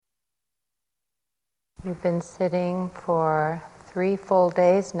We've been sitting for 3 full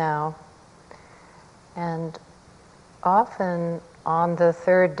days now, and often on the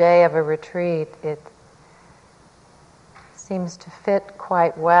third day of a retreat, it seems to fit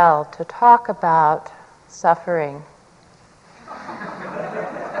quite well to talk about suffering.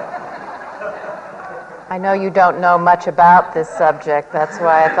 I know you don't know much about this subject, that's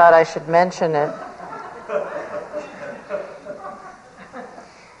why I thought I should mention it.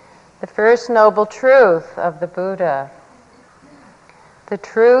 The first noble truth of the Buddha, the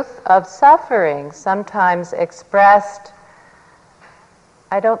truth of suffering, sometimes expressed,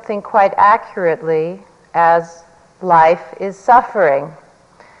 I don't think quite accurately, as life is suffering.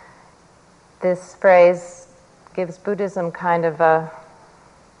 This phrase gives Buddhism kind of a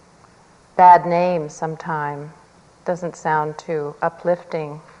bad name sometimes. Doesn't sound too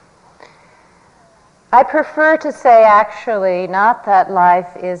uplifting. I prefer to say actually not that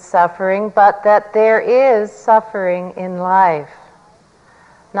life is suffering, but that there is suffering in life.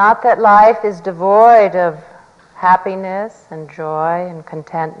 Not that life is devoid of happiness and joy and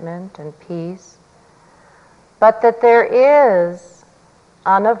contentment and peace, but that there is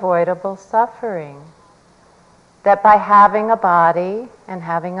unavoidable suffering. That by having a body and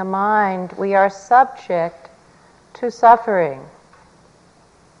having a mind, we are subject to suffering.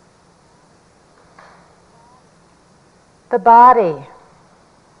 The body.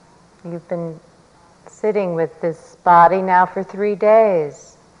 You've been sitting with this body now for 3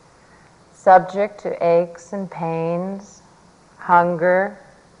 days, subject to aches and pains, hunger,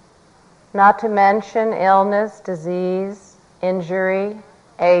 not to mention illness, disease, injury,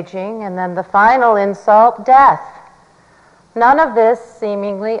 aging, and then the final insult, death. None of this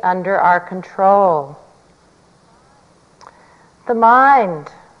seemingly under our control. The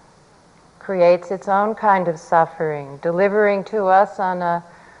mind creates its own kind of suffering, delivering to us on a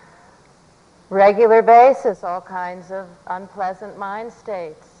regular basis all kinds of unpleasant mind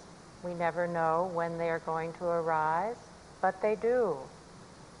states. We never know when they are going to arise, but they do.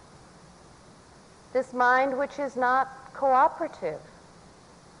 This mind which is not cooperative.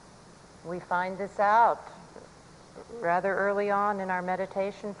 We find this out rather early on in our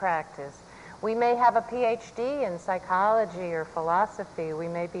meditation practice. We may have a PhD in psychology or philosophy. We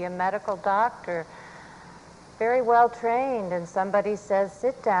may be a medical doctor, very well trained, and somebody says,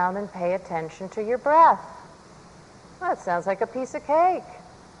 sit down and pay attention to your breath. Well, that sounds like a piece of cake.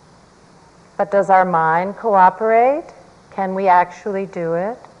 But does our mind cooperate? Can we actually do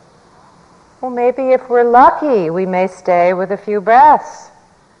it? Well, maybe if we're lucky, we may stay with a few breaths,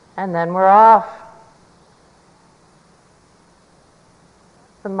 and then we're off.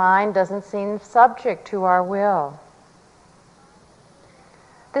 The mind doesn't seem subject to our will.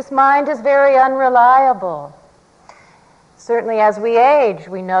 This mind is very unreliable. Certainly as we age,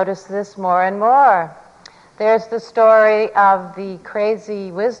 we notice this more and more. There's the story of the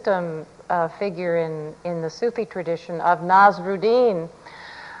crazy wisdom figure in the Sufi tradition of Nasruddin,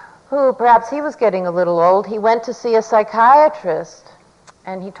 who perhaps he was getting a little old. He went to see a psychiatrist,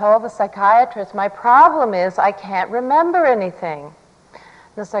 and he told the psychiatrist, my problem is I can't remember anything.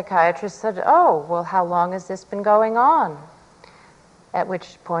 The psychiatrist said, oh, well, how long has this been going on? At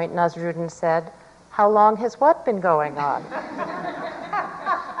which point Nasruddin said, how long has what been going on?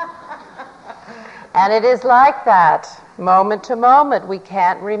 And it is like that, moment to moment, we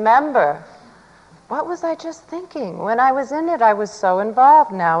can't remember. What was I just thinking? When I was in it, I was so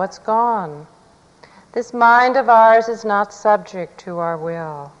involved. Now it's gone. This mind of ours is not subject to our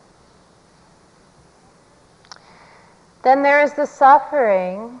will. Then there is the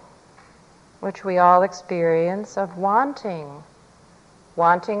suffering, which we all experience, of wanting.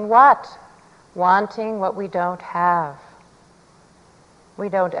 Wanting what? Wanting what we don't have. We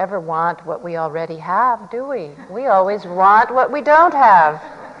don't ever want what we already have, do we? We always want what we don't have.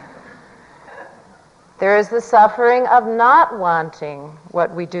 There is the suffering of not wanting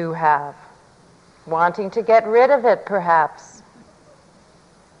what we do have. Wanting to get rid of it, perhaps.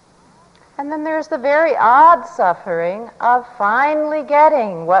 And then there's the very odd suffering of finally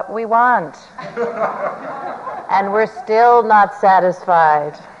getting what we want. And we're still not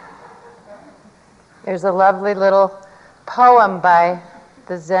satisfied. There's a lovely little poem by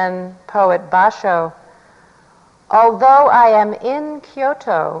the Zen poet Basho. Although I am in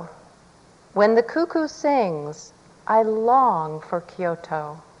Kyoto, when the cuckoo sings, I long for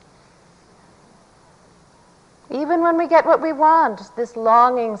Kyoto. Even when we get what we want, this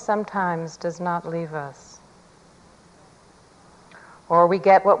longing sometimes does not leave us. Or we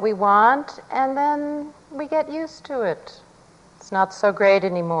get what we want, and then we get used to it. It's not so great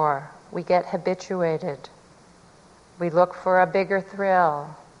anymore. We get habituated. We look for a bigger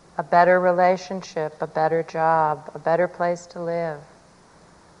thrill, a better relationship, a better job, a better place to live.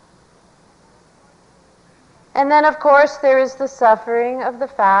 And then, of course, there is the suffering of the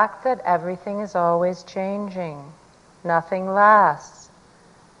fact that everything is always changing. Nothing lasts.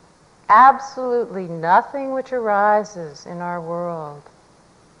 Absolutely nothing which arises in our world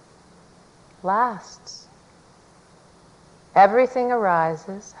lasts. Everything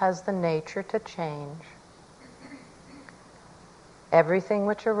arises, has the nature to change. Everything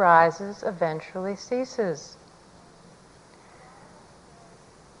which arises eventually ceases.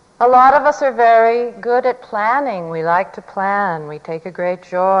 A lot of us are very good at planning. We like to plan. We take a great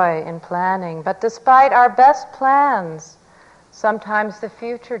joy in planning. But despite our best plans, sometimes the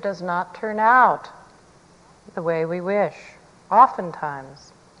future does not turn out the way we wish.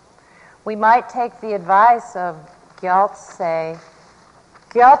 Oftentimes. We might take the advice of Gyaltse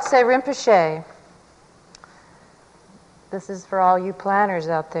Rinpoche. This is for all you planners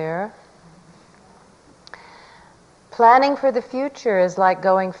out there. Planning for the future is like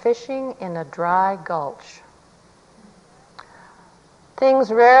going fishing in a dry gulch. Things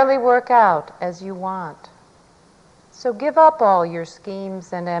rarely work out as you want. So give up all your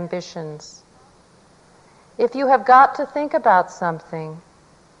schemes and ambitions. If you have got to think about something,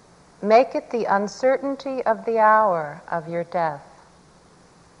 make it the uncertainty of the hour of your death.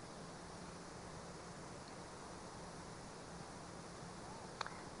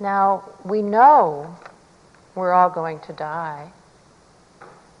 Now, we know we're all going to die.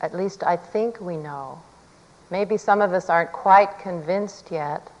 At least I think we know. Maybe some of us aren't quite convinced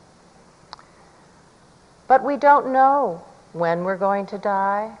yet. But we don't know when we're going to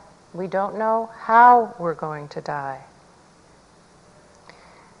die. We don't know how we're going to die.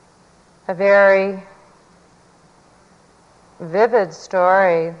 A very vivid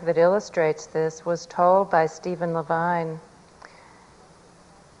story that illustrates this was told by Stephen Levine.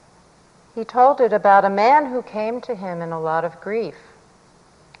 He told it about a man who came to him in a lot of grief.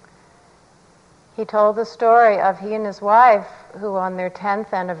 He told the story of he and his wife, who on their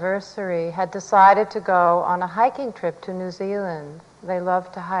 10th anniversary had decided to go on a hiking trip to New Zealand. They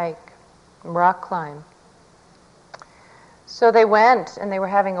love to hike, rock climb. So they went, and they were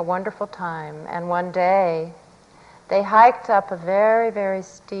having a wonderful time. And one day, they hiked up a very, very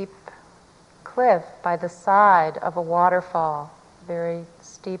steep cliff by the side of a waterfall, very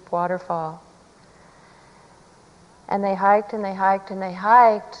steep waterfall. And they hiked, and they hiked, and they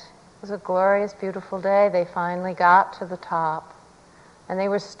hiked. It was a glorious, beautiful day. They finally got to the top. And they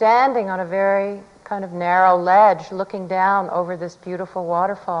were standing on a very kind of narrow ledge, looking down over this beautiful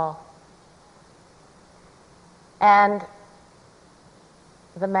waterfall. And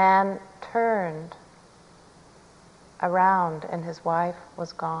the man turned around, and his wife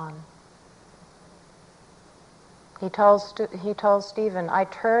was gone. He told Stephen, I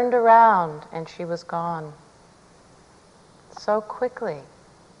turned around, and she was gone. So quickly,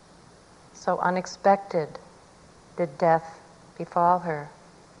 so unexpected did death befall her.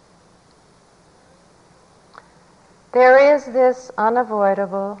 There is this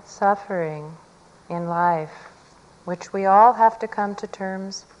unavoidable suffering in life, which we all have to come to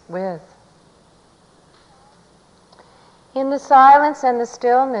terms with. In the silence and the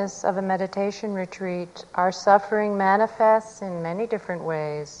stillness of a meditation retreat, our suffering manifests in many different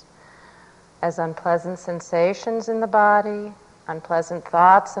ways, as unpleasant sensations in the body, unpleasant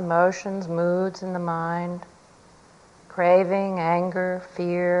thoughts, emotions, moods in the mind, craving, anger,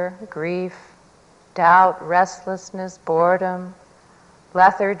 fear, grief, doubt, restlessness, boredom,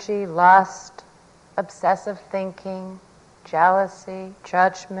 lethargy, lust, obsessive thinking, jealousy,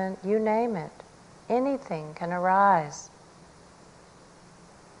 judgment, you name it. Anything can arise.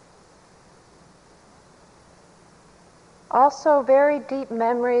 Also, very deep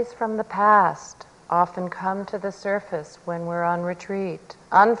memories from the past often come to the surface when we're on retreat.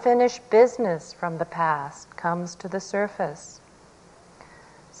 Unfinished business from the past comes to the surface.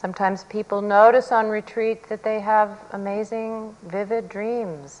 Sometimes people notice on retreat that they have amazing, vivid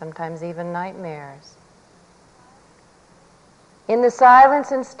dreams, sometimes even nightmares. In the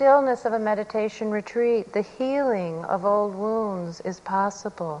silence and stillness of a meditation retreat, the healing of old wounds is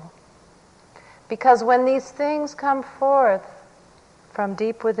possible. Because when these things come forth from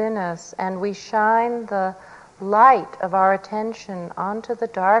deep within us and we shine the light of our attention onto the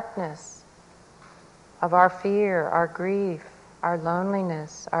darkness of our fear, our grief, our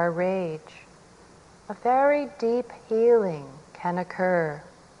loneliness, our rage, a very deep healing can occur.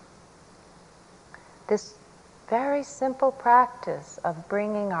 This very simple practice of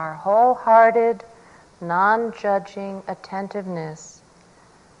bringing our wholehearted, non-judging attentiveness,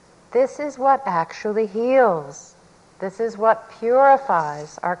 this is what actually heals. This is what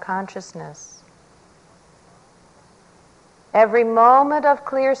purifies our consciousness. Every moment of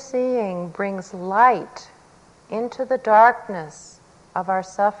clear seeing brings light into the darkness of our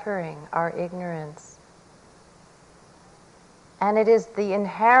suffering, our ignorance. And it is the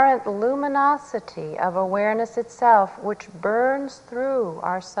inherent luminosity of awareness itself which burns through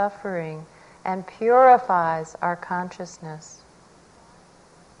our suffering and purifies our consciousness.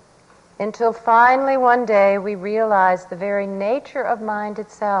 Until finally one day we realize the very nature of mind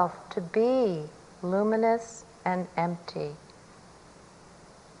itself to be luminous and empty.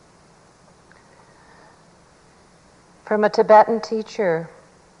 From a Tibetan teacher,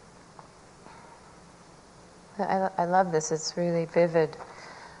 I love this, it's really vivid.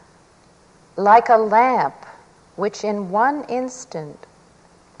 Like a lamp which in one instant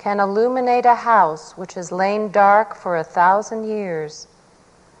can illuminate a house which has lain dark for 1,000 years,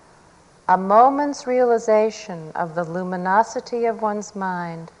 a moment's realization of the luminosity of one's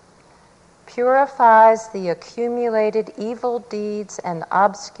mind purifies the accumulated evil deeds and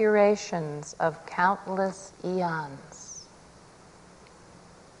obscurations of countless eons.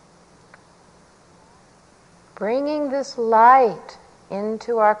 Bringing this light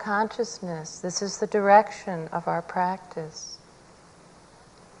into our consciousness, this is the direction of our practice.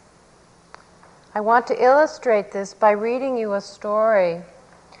 I want to illustrate this by reading you a story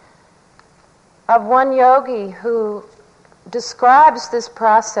of one yogi who describes this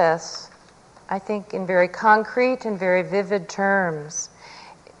process, I think, in very concrete and very vivid terms.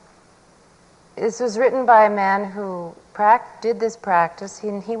 This was written by a man who did this practice.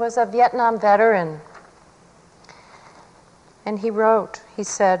 He was a Vietnam veteran. And he wrote, he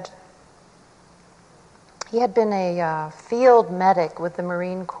said, he had been a field medic with the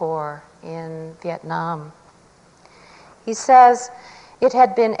Marine Corps in Vietnam. He says, "It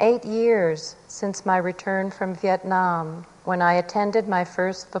had been 8 years since my return from Vietnam when I attended my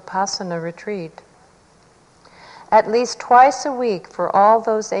first Vipassana retreat. At least twice a week for all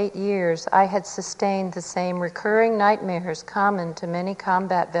those 8 years, I had sustained the same recurring nightmares common to many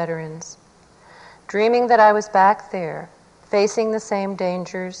combat veterans, dreaming that I was back there, facing the same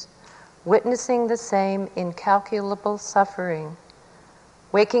dangers, witnessing the same incalculable suffering,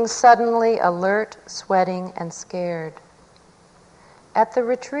 waking suddenly alert, sweating, and scared. At the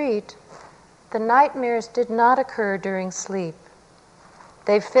retreat, the nightmares did not occur during sleep.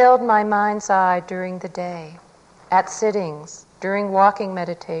 They filled my mind's eye during the day, at sittings, during walking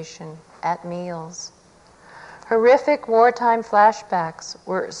meditation, at meals. Horrific wartime flashbacks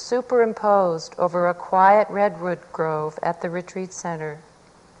were superimposed over a quiet redwood grove at the retreat center.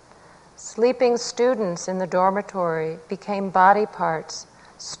 Sleeping students in the dormitory became body parts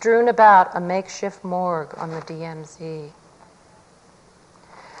strewn about a makeshift morgue on the DMZ.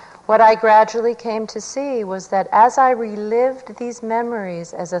 What I gradually came to see was that as I relived these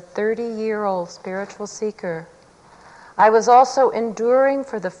memories as a 30-year-old spiritual seeker, I was also enduring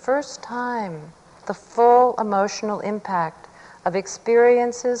for the first time the full emotional impact of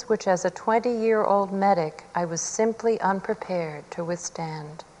experiences which as a 20-year-old medic I was simply unprepared to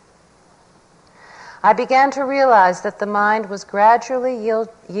withstand. I began to realize that the mind was gradually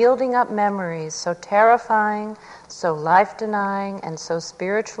yielding up memories so terrifying, so life-denying, and so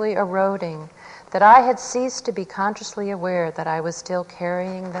spiritually eroding that I had ceased to be consciously aware that I was still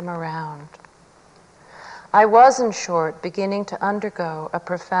carrying them around. I was, in short, beginning to undergo a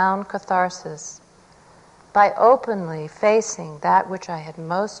profound catharsis by openly facing that which I had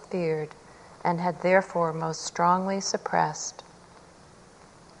most feared and had therefore most strongly suppressed.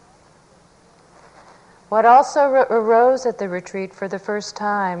 What also arose at the retreat for the first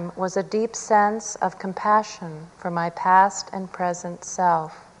time was a deep sense of compassion for my past and present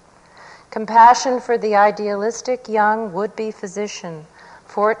self. Compassion for the idealistic young would-be physician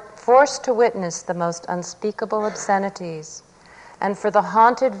forced to witness the most unspeakable obscenities, and for the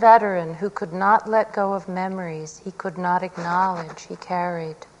haunted veteran who could not let go of memories he could not acknowledge he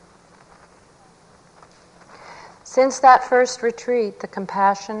carried. Since that first retreat, the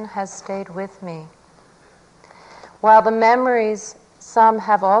compassion has stayed with me. While the memories, some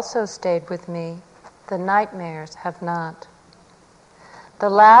have also stayed with me, the nightmares have not. The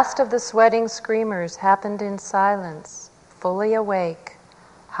last of the sweating screamers happened in silence, fully awake,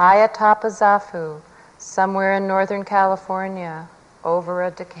 high atop a zafu, somewhere in Northern California, over a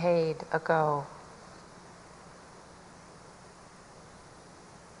decade ago.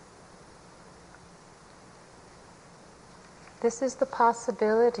 This is the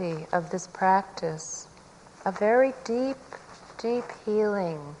possibility of this practice, a very deep, deep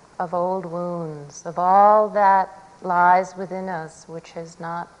healing of old wounds, of all that lies within us which has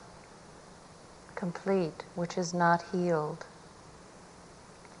not incomplete, which is not healed.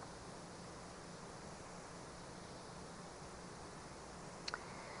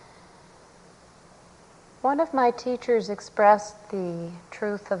 One of my teachers expressed the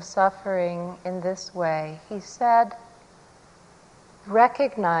truth of suffering in this way. He said,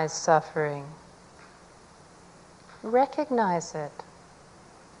 recognize suffering. Recognize it.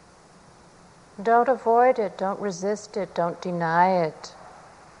 Don't avoid it, don't resist it, don't deny it.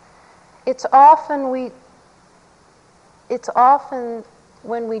 It's often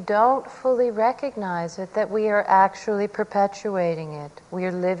when we don't fully recognize it that we are actually perpetuating it. We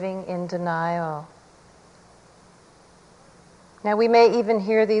are living in denial. Now we may even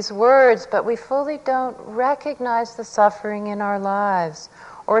hear these words, but we fully don't recognize the suffering in our lives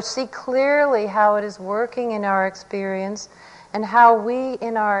or see clearly how it is working in our experience and how we,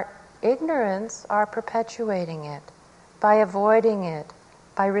 in our ignorance, are perpetuating it by avoiding it,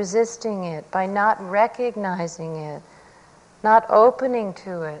 by resisting it, by not recognizing it, not opening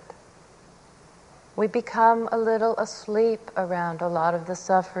to it. We become a little asleep around a lot of the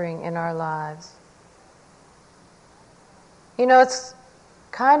suffering in our lives. You know, it's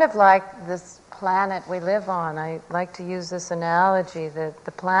kind of like this planet we live on. I like to use this analogy that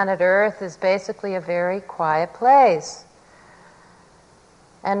the planet Earth is basically a very quiet place.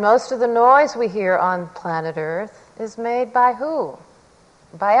 And most of the noise we hear on planet Earth is made by who?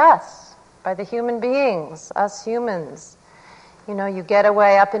 By us, by the human beings, us humans. You know, you get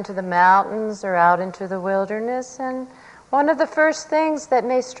away up into the mountains or out into the wilderness, and one of the first things that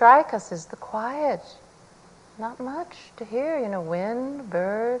may strike us is the quiet. Not much to hear, you know, wind,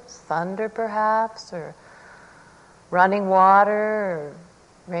 birds, thunder perhaps, or running water, or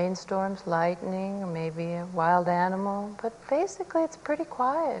rainstorms, lightning, or maybe a wild animal, but basically it's pretty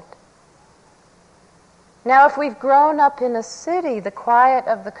quiet. Now, if we've grown up in a city, the quiet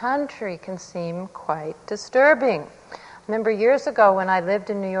of the country can seem quite disturbing. I remember years ago when I lived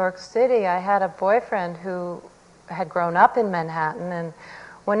in New York City, I had a boyfriend who had grown up in Manhattan, and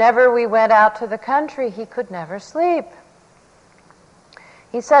whenever we went out to the country, he could never sleep.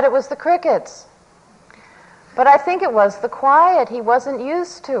 He said it was the crickets. But I think it was the quiet. He wasn't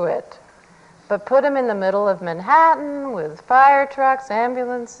used to it. But put him in the middle of Manhattan with fire trucks,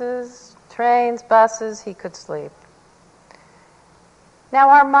 ambulances, trains, buses, he could sleep. Now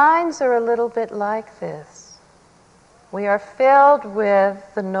our minds are a little bit like this. We are filled with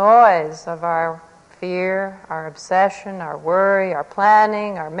the noise of our fear, our obsession, our worry, our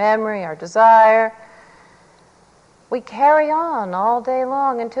planning, our memory, our desire. We carry on all day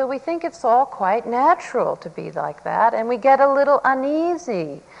long until we think it's all quite natural to be like that, and we get a little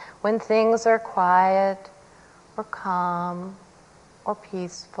uneasy when things are quiet or calm or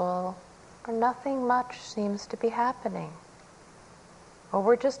peaceful or nothing much seems to be happening. Or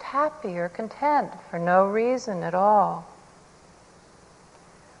we're just happy or content for no reason at all.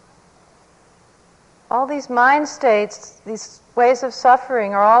 All these mind states, these ways of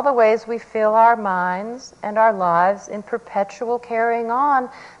suffering, are all the ways we fill our minds and our lives in perpetual carrying on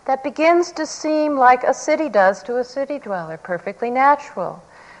that begins to seem like a city does to a city dweller, perfectly natural.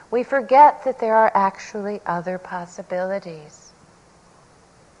 We forget that there are actually other possibilities.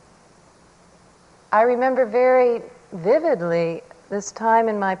 I remember very vividly this time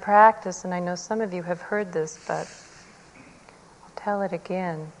in my practice, and I know some of you have heard this, but I'll tell it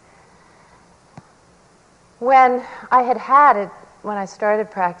again. When I had it, when I started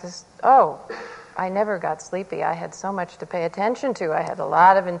practice, I never got sleepy. I had so much to pay attention to. I had a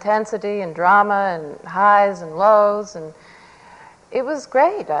lot of intensity and drama and highs and lows, and it was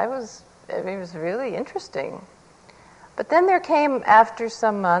great. It was really interesting. But then there came, after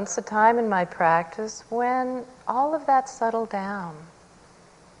some months, a time in my practice when all of that settled down.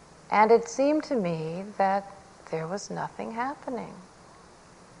 And it seemed to me that there was nothing happening.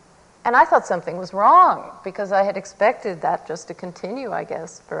 And I thought something was wrong, because I had expected that just to continue, I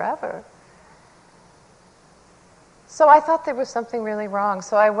guess, forever. So I thought there was something really wrong.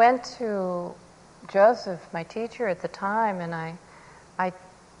 So I went to Joseph, my teacher at the time, and I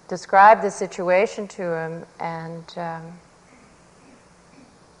described the situation to him and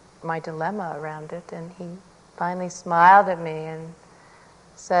my dilemma around it. And he finally smiled at me and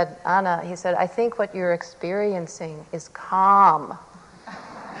said, Anna, he said, I think what you're experiencing is calm.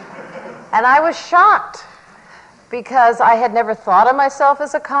 And I was shocked, because I had never thought of myself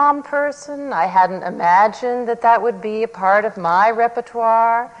as a calm person. I hadn't imagined that that would be a part of my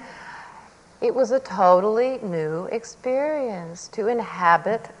repertoire. It was a totally new experience to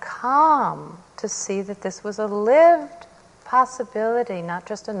inhabit calm, to see that this was a lived possibility, not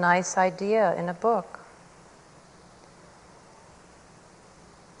just a nice idea in a book.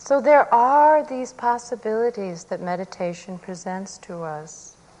 So there are these possibilities that meditation presents to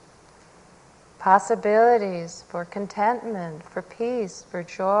us. Possibilities for contentment, for peace, for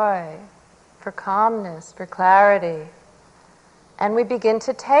joy, for calmness, for clarity. And we begin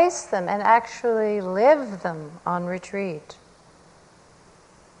to taste them and actually live them on retreat.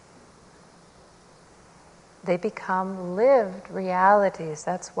 They become lived realities.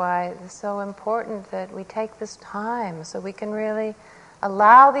 That's why it's so important that we take this time so we can really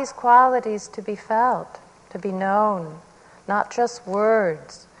allow these qualities to be felt, to be known, not just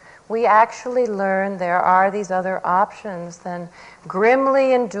words. We actually learn there are these other options than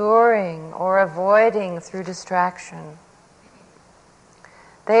grimly enduring or avoiding through distraction.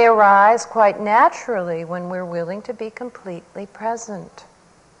 They arise quite naturally when we're willing to be completely present.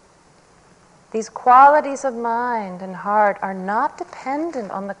 These qualities of mind and heart are not dependent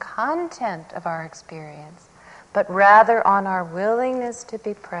on the content of our experience, but rather on our willingness to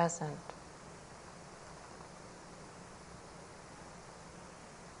be present.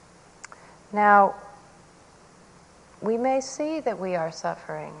 Now, we may see that we are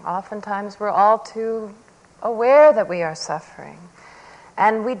suffering. Oftentimes we're all too aware that we are suffering,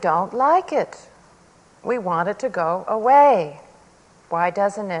 and we don't like it. We want it to go away. Why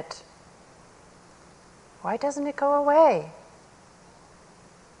doesn't it? Why doesn't it go away?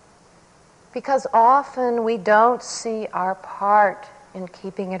 Because often we don't see our part in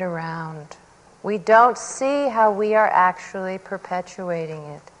keeping it around. We don't see how we are actually perpetuating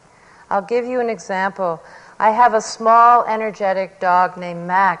it. I'll give you an example. I have a small, energetic dog named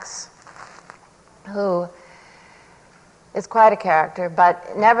Max, who is quite a character,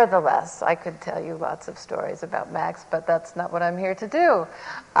 but nevertheless, I could tell you lots of stories about Max, but that's not what I'm here to do.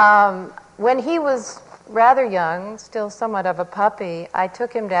 When he was rather young, still somewhat of a puppy, I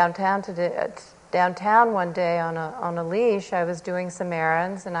took him downtown one day on a leash. I was doing some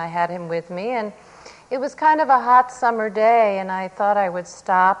errands, and I had him with me, and it was kind of a hot summer day, and I thought I would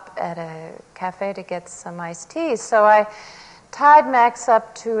stop at a cafe to get some iced tea. So I tied Max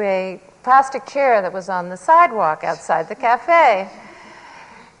up to a plastic chair that was on the sidewalk outside the cafe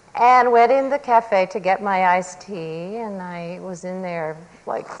and went in the cafe to get my iced tea, and I was in there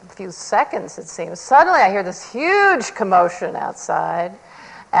like a few seconds, it seems. Suddenly I hear this huge commotion outside,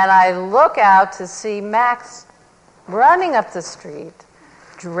 and I look out to see Max running up the street,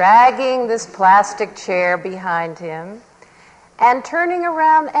 dragging this plastic chair behind him, and turning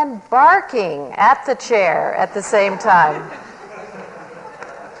around and barking at the chair at the same time.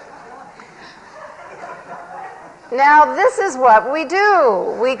 Now, this is what we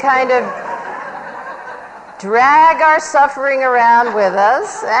do. We kind of drag our suffering around with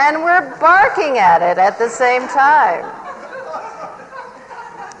us, and we're barking at it at the same time.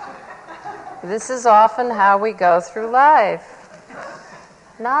 This is often how we go through life,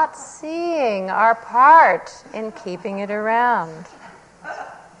 not seeing our part in keeping it around.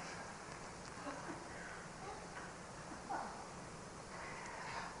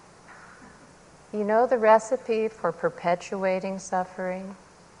 You know the recipe for perpetuating suffering?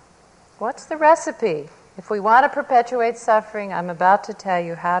 What's the recipe? If we want to perpetuate suffering, I'm about to tell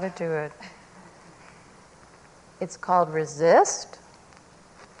you how to do it. It's called resist,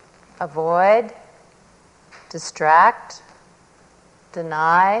 avoid, distract,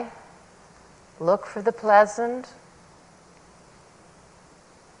 deny, look for the pleasant.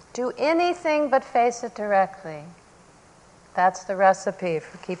 Do anything but face it directly. That's the recipe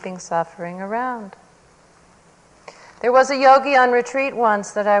for keeping suffering around. There was a yogi on retreat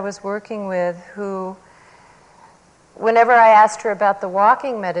once that I was working with who, whenever I asked her about the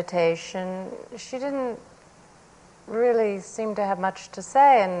walking meditation, she didn't really seem to have much to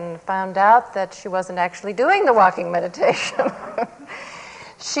say, and found out that she wasn't actually doing the walking meditation.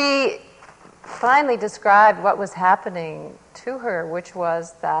 She finally described what was happening to her, which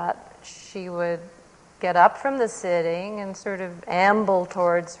was that she would get up from the sitting and sort of amble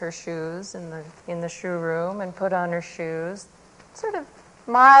towards her shoes in the shoe room and put on her shoes, sort of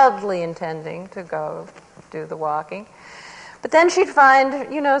mildly intending to go do the walking. But then she'd find,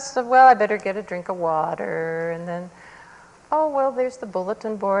 so, well, I better get a drink of water, and then, oh, well, there's the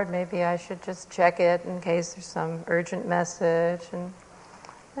bulletin board, maybe I should just check it in case there's some urgent message, and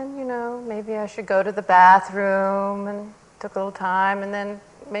maybe I should go to the bathroom, and took a little time, and then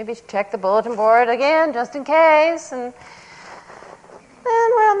maybe check the bulletin board again, just in case, and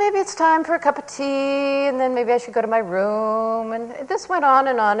then, well, maybe it's time for a cup of tea, and then maybe I should go to my room, and this went on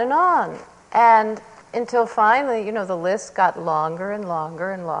and on and on. And until finally, the list got longer and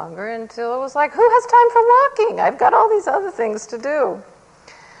longer and longer until it was like, who has time for walking? I've got all these other things to do.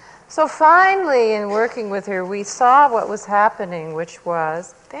 So finally, in working with her, we saw what was happening, which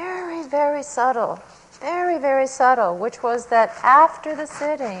was very, very subtle, which was that after the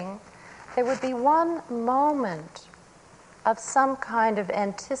sitting, there would be one moment of some kind of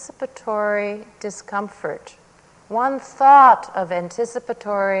anticipatory discomfort, one thought of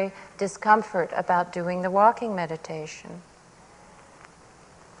anticipatory discomfort about doing the walking meditation.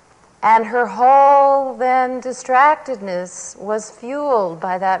 And her whole then distractedness was fueled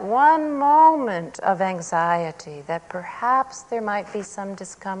by that one moment of anxiety that perhaps there might be some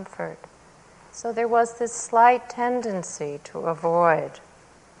discomfort. So there was this slight tendency to avoid.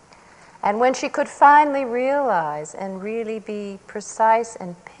 And when she could finally realize and really be precise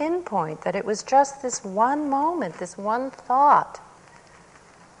and pinpoint that it was just this one moment, this one thought,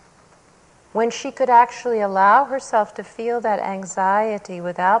 when she could actually allow herself to feel that anxiety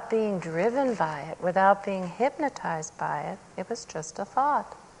without being driven by it, without being hypnotized by it, it was just a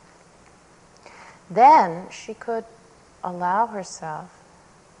thought. Then she could allow herself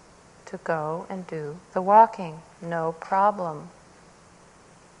to go and do the walking, no problem.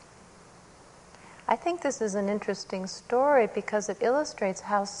 I think this is an interesting story because it illustrates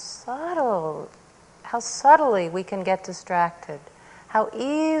how subtly we can get distracted. How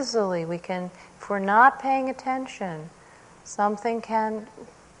easily we can, if we're not paying attention, something can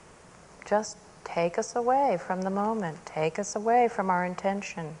just take us away from the moment, take us away from our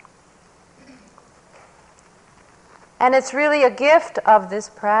intention. And it's really a gift of this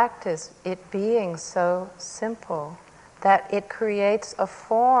practice, it being so simple, that it creates a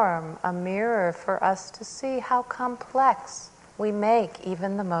form, a mirror for us to see how complex we make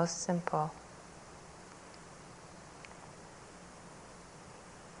even the most simple.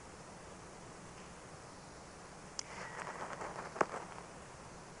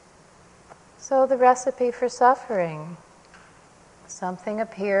 So the recipe for suffering, something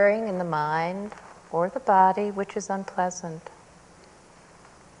appearing in the mind or the body which is unpleasant.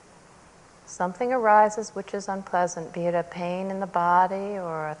 Something arises which is unpleasant, be it a pain in the body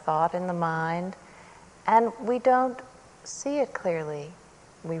or a thought in the mind, and we don't see it clearly.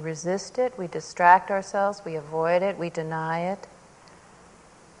 We resist it, we distract ourselves, we avoid it, we deny it.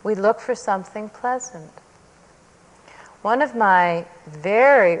 We look for something pleasant. One of my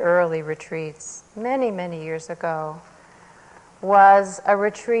very early retreats, many, many years ago, was a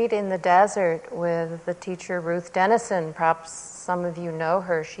retreat in the desert with the teacher Ruth Dennison. Perhaps some of you know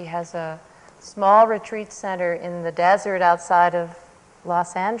her. She has a small retreat center in the desert outside of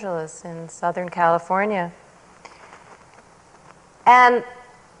Los Angeles in Southern California. And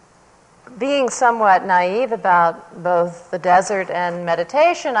being somewhat naive about both the desert and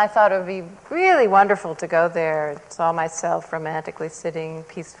meditation, I thought it would be really wonderful to go there. I saw myself romantically sitting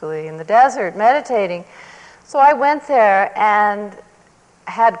peacefully in the desert, meditating. So I went there and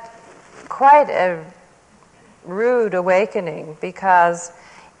had quite a rude awakening, because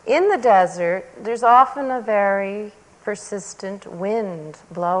in the desert, there's often a very persistent wind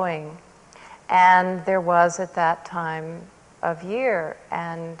blowing. And there was at that time of year,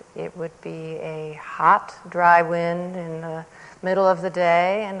 and it would be a hot, dry wind in the middle of the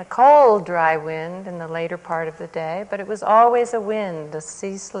day and a cold, dry wind in the later part of the day, but it was always a wind, a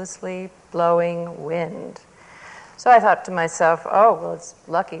ceaselessly blowing wind. So I thought to myself, oh, well, it's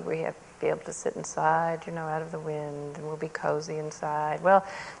lucky we have to be able to sit inside, out of the wind, and we'll be cozy inside. Well,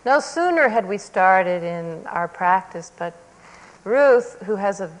 no sooner had we started in our practice, but Ruth, who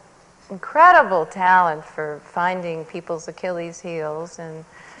has an incredible talent for finding people's Achilles heels and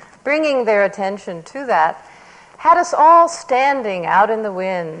bringing their attention to that, had us all standing out in the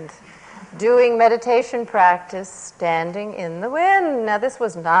wind, doing meditation practice, standing in the wind. Now, this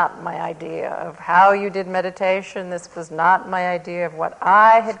was not my idea of how you did meditation. This was not my idea of what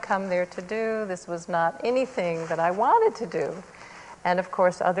I had come there to do. This was not anything that I wanted to do. And of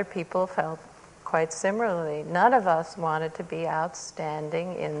course, other people felt quite similarly. None of us wanted to be out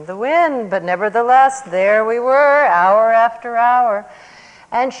standing in the wind, but nevertheless, there we were, hour after hour.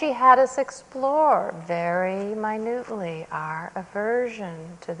 And she had us explore very minutely our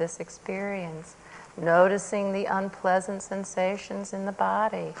aversion to this experience, noticing the unpleasant sensations in the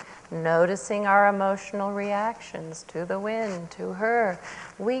body, noticing our emotional reactions to the wind, to her.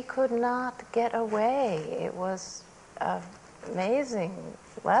 We could not get away. It was an amazing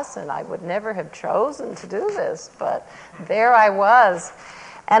lesson. I would never have chosen to do this, but there I was.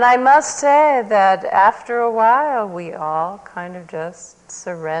 And I must say that after a while, we all kind of just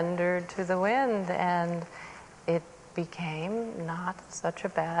surrendered to the wind, and it became not such a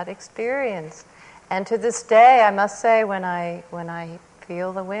bad experience. And to this day, I must say, when I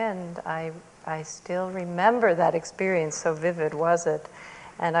feel the wind, I still remember that experience. So vivid was it.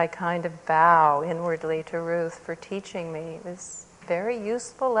 And I kind of bow inwardly to Ruth for teaching me this very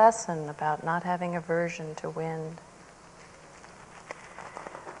useful lesson about not having aversion to wind.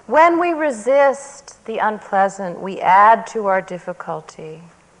 When we resist the unpleasant, we add to our difficulty.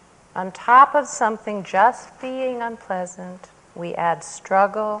 On top of something just being unpleasant, we add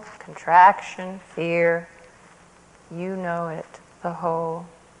struggle, contraction, fear. You know it, the whole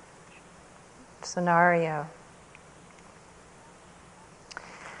scenario.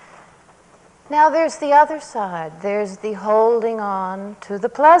 Now there's the other side. There's the holding on to the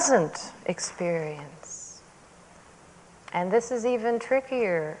pleasant experience. And this is even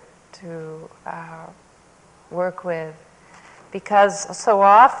trickier to work with, because so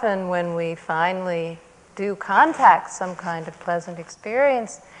often when we finally do contact some kind of pleasant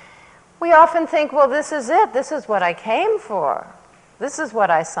experience, we often think, well, this is it. This is what I came for. This is what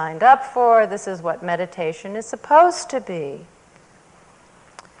I signed up for. This is what meditation is supposed to be.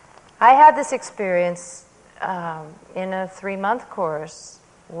 I had this experience in a 3-month course,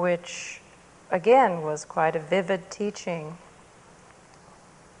 which, again, was quite a vivid teaching.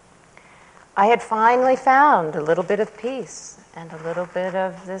 I had finally found a little bit of peace and a little bit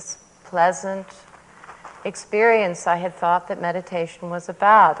of this pleasant experience I had thought that meditation was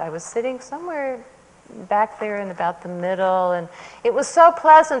about. I was sitting somewhere back there in about the middle, and it was so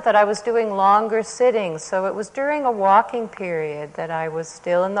pleasant that I was doing longer sittings. So it was during a walking period that I was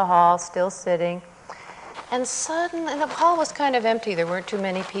still in the hall, still sitting. And suddenly, the hall was kind of empty. There weren't too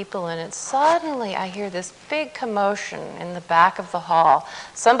many people in it. Suddenly, I hear this big commotion in the back of the hall.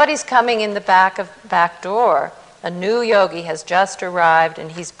 Somebody's coming in the back door. A new yogi has just arrived,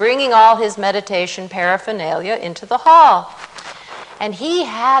 and he's bringing all his meditation paraphernalia into the hall. And he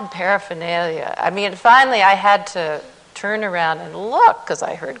had paraphernalia. I mean, finally I had to turn around and look, because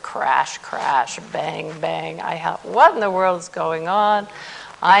I heard crash, crash, bang, bang. What in the world is going on?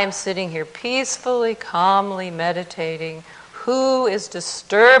 I am sitting here peacefully, calmly meditating. Who is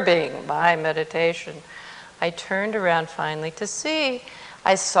disturbing my meditation? I turned around finally to see.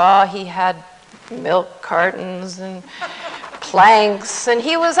 I saw he had milk cartons and planks, and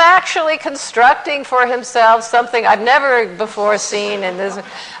he was actually constructing for himself something I've never before seen in this,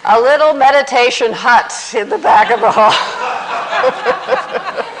 a little meditation hut in the back of the hall.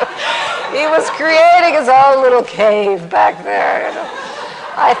 He was creating his own little cave back there, you know.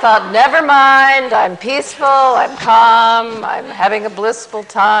 I thought, never mind, I'm peaceful, I'm calm, I'm having a blissful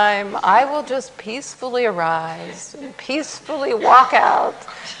time. I will just peacefully arise and peacefully walk out,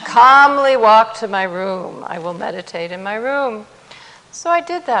 calmly walk to my room. I will meditate in my room. So I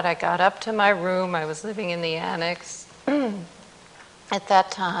did that. I got up to my room. I was living in the annex at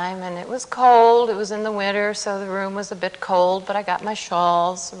that time, and it was cold. It was in the winter, so the room was a bit cold, but I got my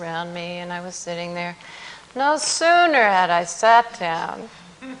shawls around me, and I was sitting there. No sooner had I sat down,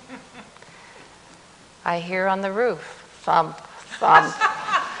 I hear on the roof, thump, thump.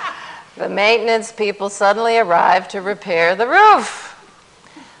 The maintenance people suddenly arrived to repair the roof.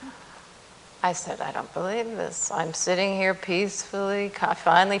 I said, I don't believe this. I'm sitting here peacefully. I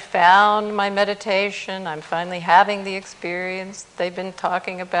finally found my meditation. I'm finally having the experience they've been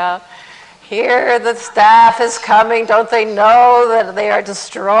talking about. Here the staff is coming. Don't they know that they are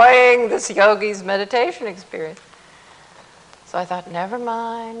destroying this yogi's meditation experience? So I thought, never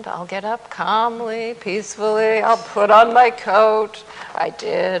mind, I'll get up calmly, peacefully, I'll put on my coat. I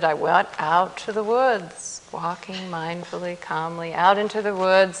did. I went out to the woods, walking mindfully, calmly, out into the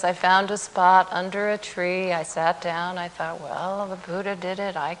woods. I found a spot under a tree. I sat down. I thought, well, the Buddha did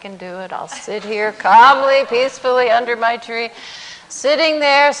it. I can do it. I'll sit here calmly, peacefully under my tree. Sitting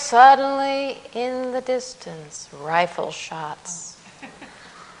there, suddenly, in the distance, rifle shots.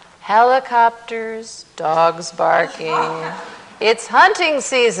 Helicopters, dogs barking. It's hunting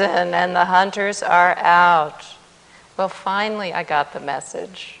season and the hunters are out. Well, finally I got the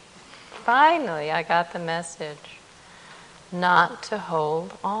message. Finally I got the message. Not to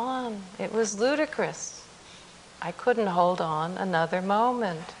hold on. It was ludicrous. I couldn't hold on another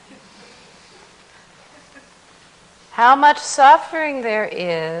moment. How much suffering there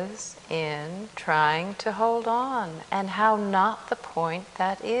is in trying to hold on, and how not the point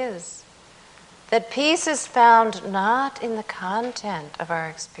that is. That peace is found not in the content of our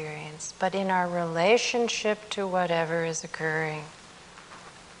experience, but in our relationship to whatever is occurring.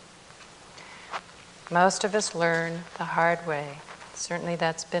 Most of us learn the hard way. Certainly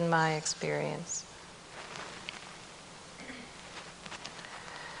that's been my experience.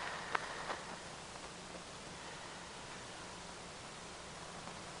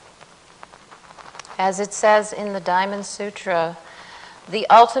 As it says in the Diamond Sutra, The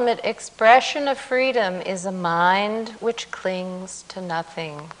ultimate expression of freedom is a mind which clings to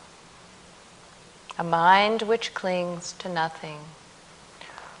nothing. A mind which clings to nothing.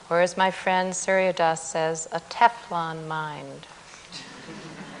 Or as my friend Suryadas says, a Teflon mind.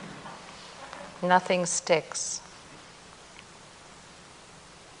 Nothing sticks.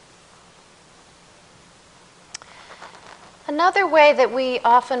 Another way that we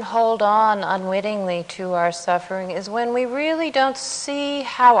often hold on unwittingly to our suffering is when we really don't see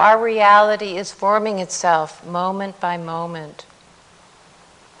how our reality is forming itself moment by moment.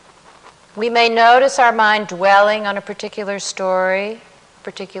 We may notice our mind dwelling on a particular story, a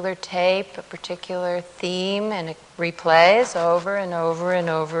particular tape, a particular theme, and it replays over and over and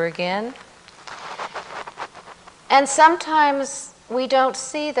over again. And sometimes we don't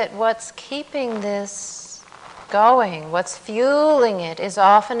see that what's keeping this going, what's fueling it, is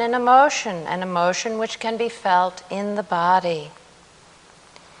often an emotion which can be felt in the body.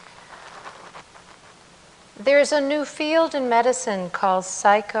 There's a new field in medicine called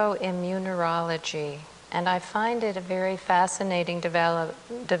psychoimmunology, and I find it a very fascinating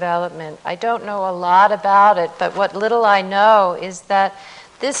development. I don't know a lot about it, but what little I know is that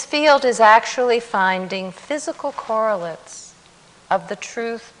this field is actually finding physical correlates of the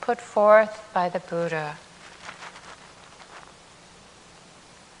truth put forth by the Buddha.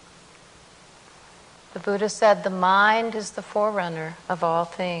 The Buddha said the mind is the forerunner of all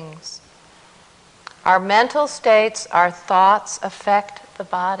things. Our mental states, our thoughts affect the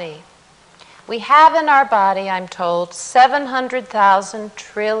body. We have in our body, I'm told, 700,000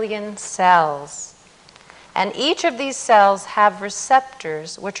 trillion cells. And each of these cells have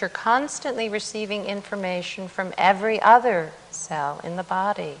receptors which are constantly receiving information from every other cell in the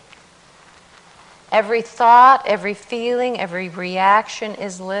body. Every thought, every feeling, every reaction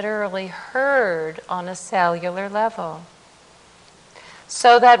is literally heard on a cellular level.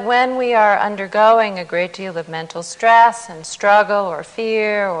 So that when we are undergoing a great deal of mental stress and struggle or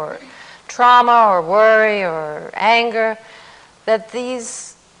fear or trauma or worry or anger, that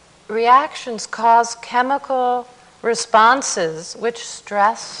these reactions cause chemical responses which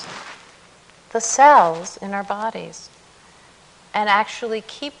stress the cells in our bodies and actually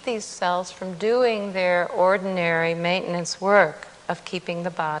keep these cells from doing their ordinary maintenance work of keeping the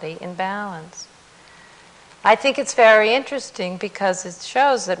body in balance. I think it's very interesting because it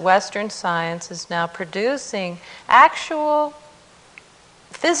shows that Western science is now producing actual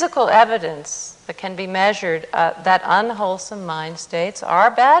physical evidence that can be measured that unwholesome mind states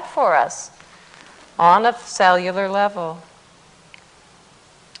are bad for us on a cellular level.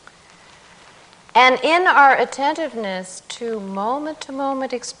 And in our attentiveness to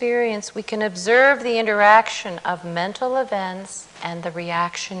moment experience, we can observe the interaction of mental events and the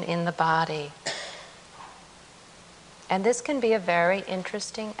reaction in the body. And this can be a very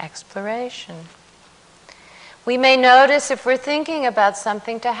interesting exploration. We may notice if we're thinking about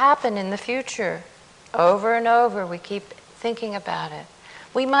something to happen in the future, over and over we keep thinking about it.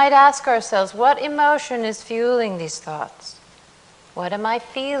 We might ask ourselves, what emotion is fueling these thoughts? What am I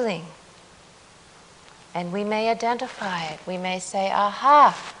feeling? And we may identify it. We may say,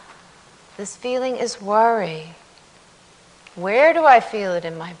 aha, this feeling is worry. Where do I feel it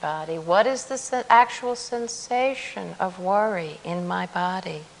in my body? What is the actual sensation of worry in my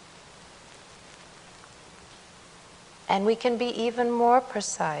body? And we can be even more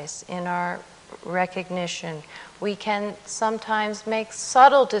precise in our recognition. We can sometimes make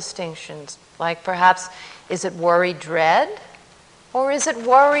subtle distinctions, like perhaps, is it worry dread? Or is it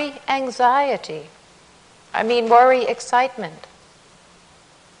worry anxiety? Worry excitement.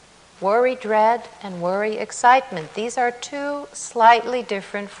 Worry dread and worry excitement. These are two slightly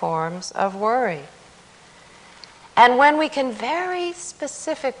different forms of worry. And when we can very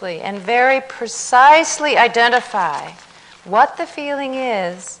specifically and very precisely identify what the feeling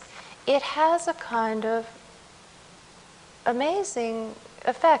is, it has a kind of amazing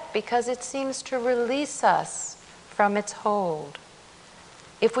effect because it seems to release us from its hold.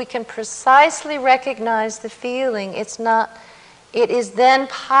 If we can precisely recognize the feeling, it is then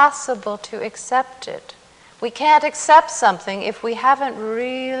possible to accept it. We can't accept something if we haven't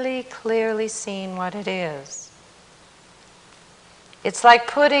really clearly seen what it is. It's like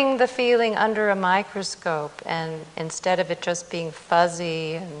putting the feeling under a microscope, and instead of it just being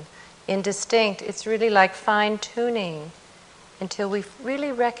fuzzy and indistinct, it's really like fine-tuning until we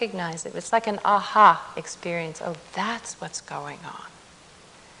really recognize it. It's like an aha experience. Oh, that's what's going on.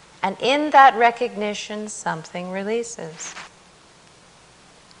 And in that recognition, something releases.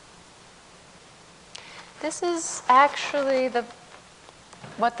 This is actually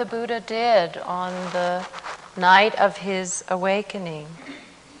what the Buddha did on the night of his awakening,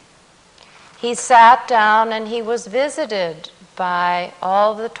 he sat down and he was visited by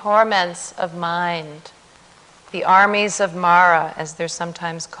all the torments of mind, the armies of Mara, as they're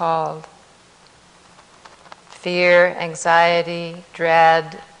sometimes called. Fear, anxiety,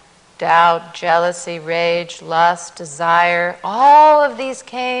 dread, doubt, jealousy, rage, lust, desire, all of these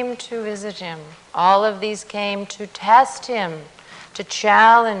came to visit him. All of these came to test him, to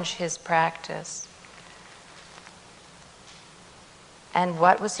challenge his practice. And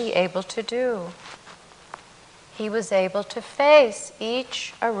what was he able to do? He was able to face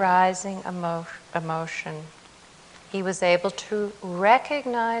each arising emotion. He was able to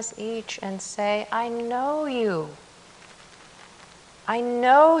recognize each and say, I know you. I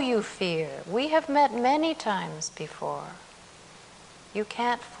know you fear. We have met many times before. You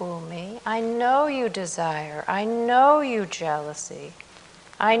can't fool me. I know you desire. I know you jealousy.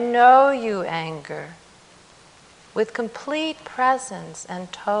 I know you anger. With complete presence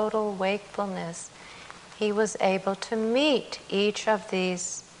and total wakefulness, he was able to meet each of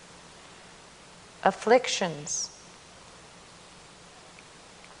these afflictions.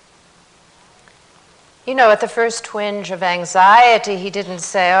 You know, at the first twinge of anxiety, he didn't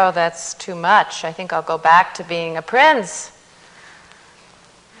say, oh, that's too much. I think I'll go back to being a prince.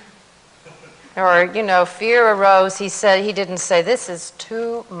 Or, you know, fear arose. He didn't say, this is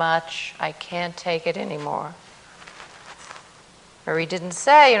too much. I can't take it anymore. Or he didn't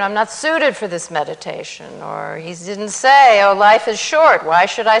say, I'm not suited for this meditation. Or he didn't say, oh, life is short. Why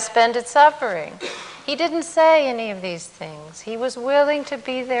should I spend it suffering? He didn't say any of these things. He was willing to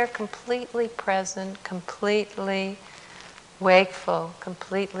be there, completely present, completely wakeful,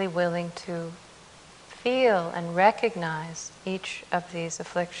 completely willing to feel and recognize each of these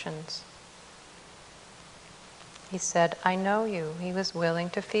afflictions. He said, I know you. He was willing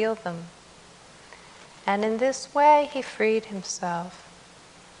to feel them. And in this way, he freed himself.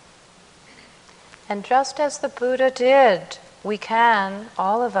 And just as the Buddha did, we can,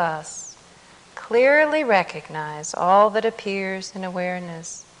 all of us, clearly recognize all that appears in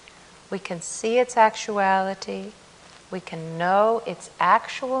awareness. We can see its actuality. We can know its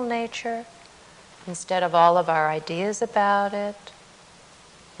actual nature instead of all of our ideas about it,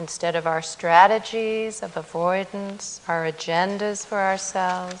 instead of our strategies of avoidance, our agendas for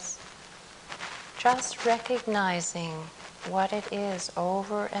ourselves. Just recognizing what it is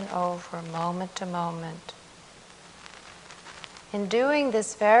over and over, moment to moment. In doing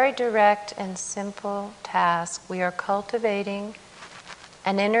this very direct and simple task, we are cultivating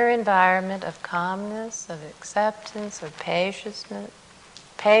an inner environment of calmness, of acceptance, of patience,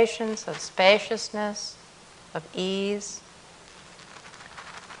 of spaciousness, of ease,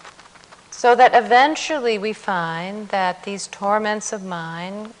 so that eventually we find that these torments of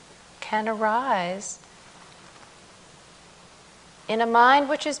mind can arise in a mind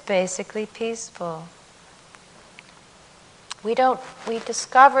which is basically peaceful. We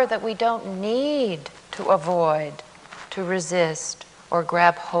discover that we don't need to avoid, to resist, or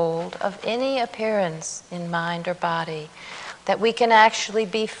grab hold of any appearance in mind or body, that we can actually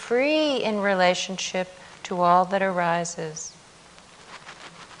be free in relationship to all that arises.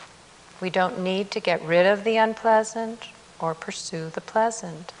 We don't need to get rid of the unpleasant or pursue the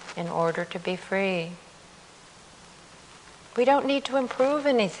pleasant in order to be free. We don't need to improve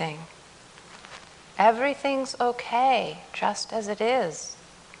anything. Everything's okay, just as it is.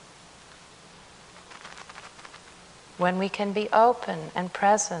 When we can be open and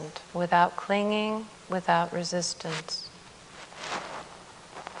present without clinging, without resistance.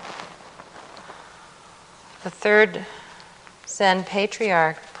 The third Zen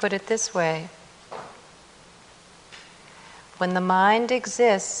patriarch put it this way: when the mind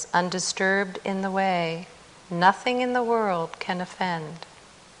exists undisturbed in the way, nothing in the world can offend.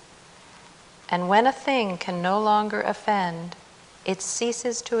 And when a thing can no longer offend, it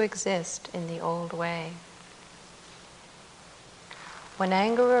ceases to exist in the old way. When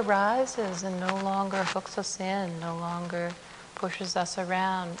anger arises and no longer hooks us in, no longer pushes us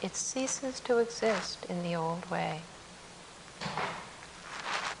around, it ceases to exist in the old way.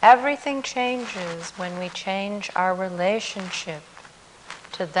 Everything changes when we change our relationship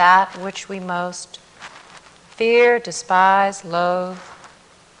to that which we most fear, despise, loathe,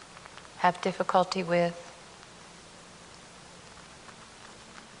 have difficulty with.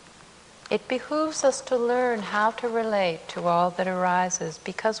 It behooves us to learn how to relate to all that arises,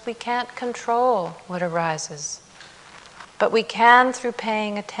 because we can't control what arises. But we can, through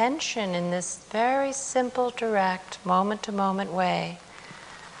paying attention in this very simple, direct, moment-to-moment way,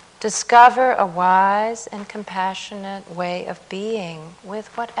 discover a wise and compassionate way of being with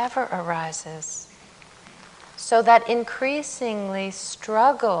whatever arises. so that increasingly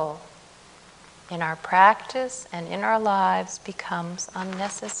struggle in our practice and in our lives becomes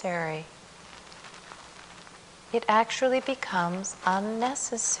unnecessary. It actually becomes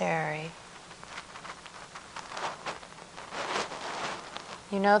unnecessary.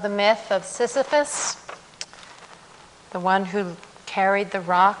 You know the myth of Sisyphus, the one who carried the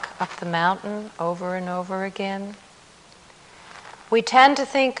rock up the mountain over and over again? We tend to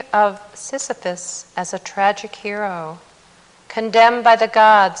think of Sisyphus as a tragic hero, condemned by the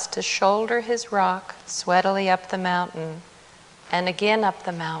gods to shoulder his rock sweatily up the mountain and again up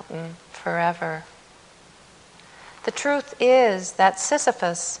the mountain forever. The truth is that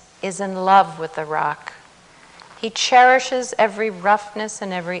Sisyphus is in love with the rock. He cherishes every roughness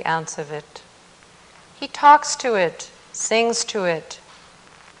and every ounce of it. He talks to it, sings to it.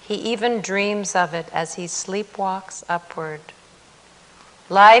 He even dreams of it as he sleepwalks upward.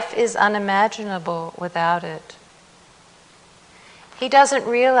 Life is unimaginable without it. He doesn't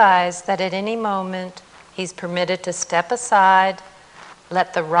realize that at any moment he's permitted to step aside,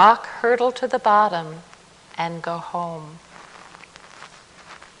 let the rock hurtle to the bottom, and go home.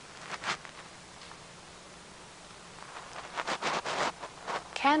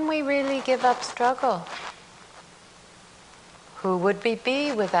 Can we really give up struggle? Who would we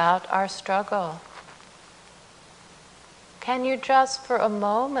be without our struggle? Can you just for a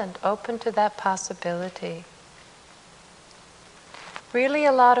moment open to that possibility? Really,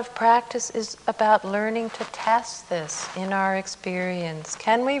 a lot of practice is about learning to test this in our experience.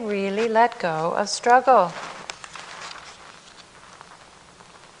 Can we really let go of struggle?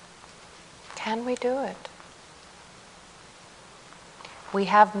 Can we do it? We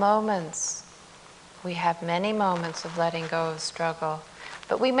have moments. We have many moments of letting go of struggle,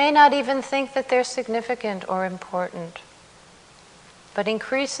 but we may not even think that they're significant or important. But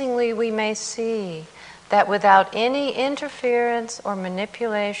increasingly we may see that without any interference or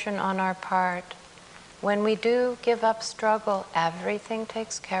manipulation on our part, when we do give up struggle, everything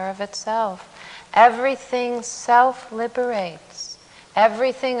takes care of itself. Everything self-liberates.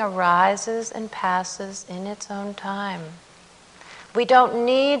 Everything arises and passes in its own time. We don't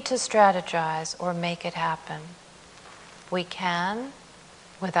need to strategize or make it happen. We can,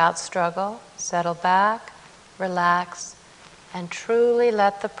 without struggle, settle back, relax, and truly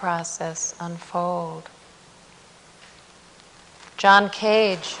let the process unfold. John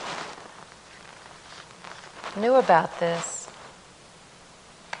Cage knew about this.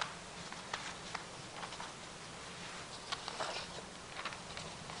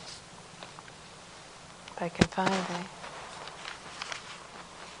 If I can find it.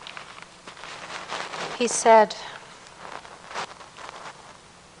 He said,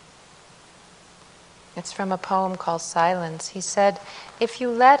 it's from a poem called Silence. He said, if you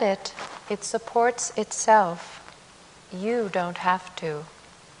let it, it supports itself. You don't have to.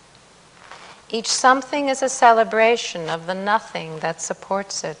 Each something is a celebration of the nothing that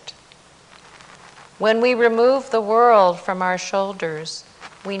supports it. When we remove the world from our shoulders,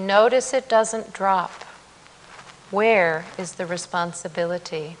 we notice it doesn't drop. Where is the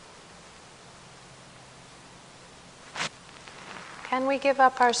responsibility? Can we give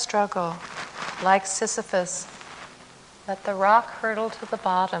up our struggle? Like Sisyphus, let the rock hurtle to the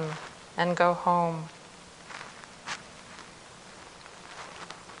bottom and go home.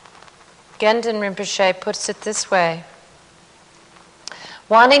 Gendon Rinpoche puts it this way: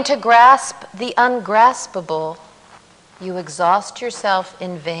 wanting to grasp the ungraspable, you exhaust yourself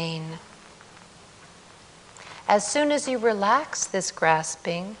in vain. As soon as you relax this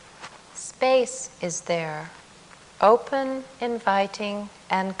grasping, space is there, open, inviting,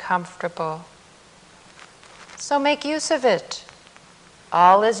 and comfortable. So make use of it.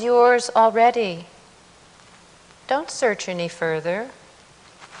 All is yours already. Don't search any further.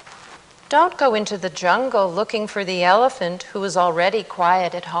 Don't go into the jungle looking for the elephant who is already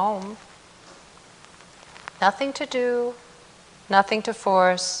quiet at home. Nothing to do, nothing to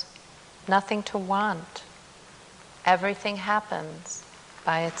force, nothing to want. Everything happens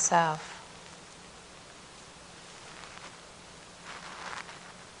by itself.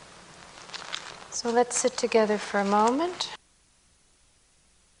 So let's sit together for a moment.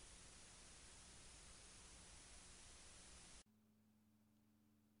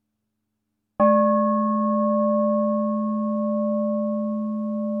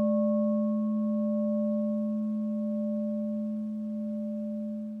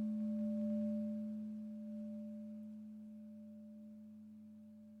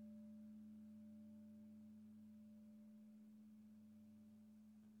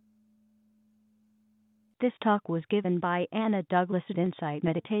 This talk was given by Anna Douglas at Insight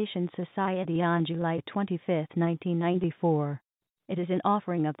Meditation Society on July 25, 1994. It is an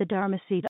offering of the Dharma Seed